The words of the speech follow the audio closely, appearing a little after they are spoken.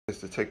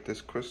to take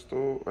this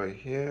crystal right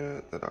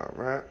here that I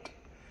wrapped.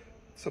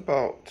 It's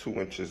about 2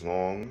 inches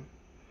long.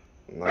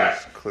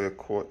 Nice clear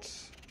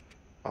quartz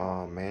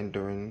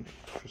mandarin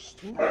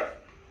crystal.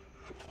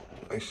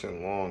 Nice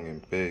and long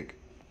and big.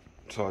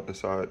 So I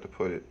decided to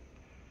put it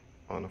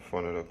on the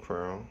front of the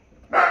crown.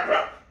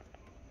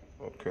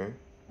 Okay.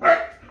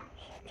 There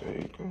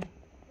you go.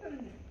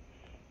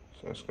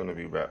 So it's going to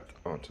be wrapped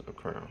onto the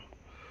crown.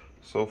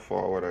 So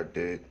far what I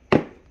did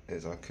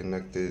is I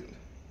connected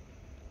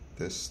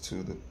this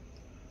to the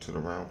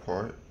round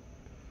part.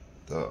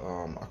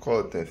 I call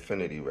it the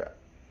infinity wrap.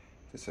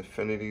 This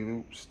infinity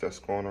loops that's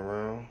going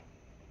around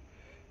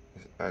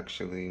is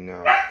actually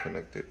now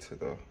connected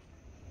to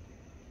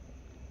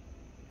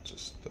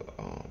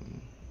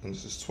and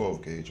this is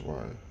 12 gauge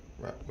wire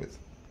wrapped with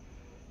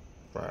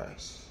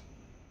brass.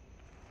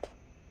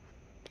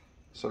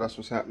 So that's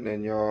what's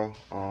happening, y'all.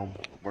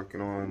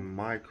 Working on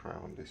my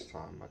crown this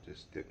time. I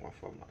just did one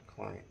for my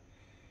client,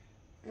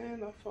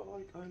 and I felt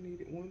like I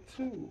needed one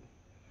too.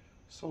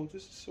 So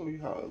just to show you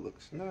how it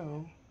looks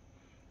now,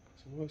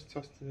 because I was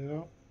testing it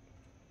out,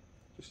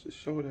 just to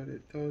show that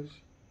it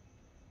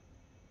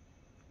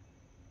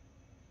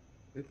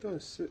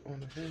does sit on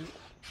the head,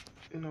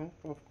 you know.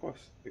 But of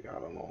course, we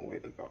got a long way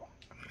to go.